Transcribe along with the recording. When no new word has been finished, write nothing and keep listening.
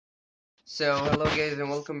So hello guys and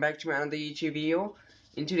welcome back to my another YouTube video.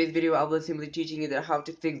 In today's video I will simply teaching you that how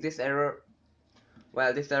to fix this error.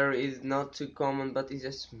 Well, this error is not too common, but it's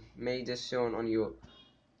just may just shown on your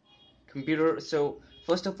computer. So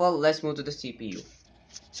first of all, let's move to the CPU.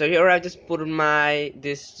 So here I just put my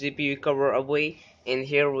this CPU cover away, and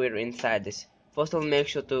here we're inside this. First of all, make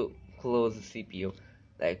sure to close the CPU,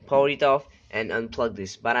 like power it off and unplug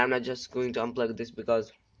this. But I'm not just going to unplug this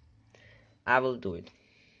because I will do it.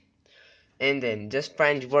 And then just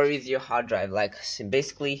find where is your hard drive. Like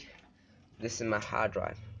basically this is my hard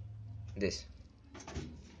drive, this.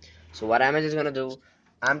 So what I'm just gonna do,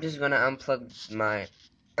 I'm just gonna unplug my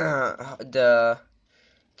the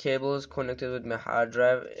cables connected with my hard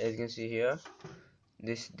drive. As you can see here,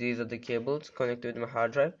 these are the cables connected with my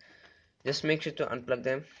hard drive. Just make sure to unplug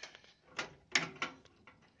them.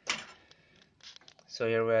 So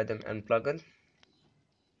here we are them unplugged.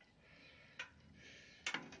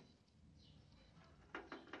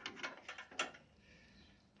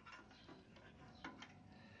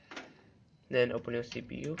 Then open your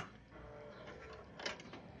CPU.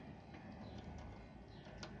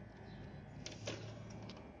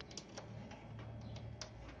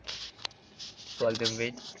 Plug them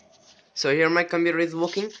with. So here my computer is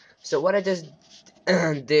working. So what I just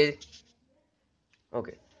did.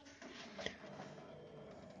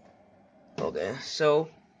 Okay, so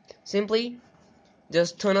simply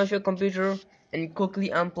just turn off your computer and quickly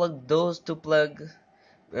unplug those two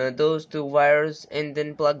wires, and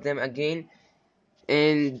then plug them again,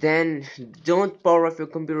 and then don't power off your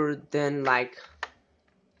computer. Then like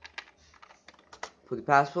put the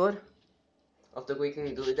password. After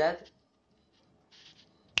clicking do that,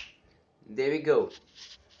 there we go.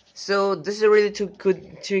 So this is a really too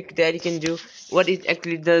good trick that you can do. What it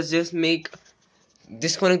actually does, just make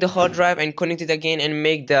disconnect the hard drive and connect it again, and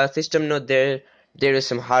make the system know there is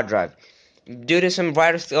some hard drive. Due to some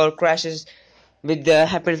virus or crashes with the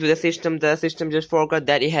happens with the system just forgot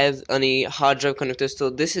that it has any hard drive connector. So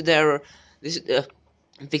this is the error. This is the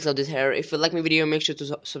fix of this error. If you like my video, make sure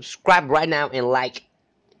to subscribe right now and like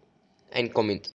and comment.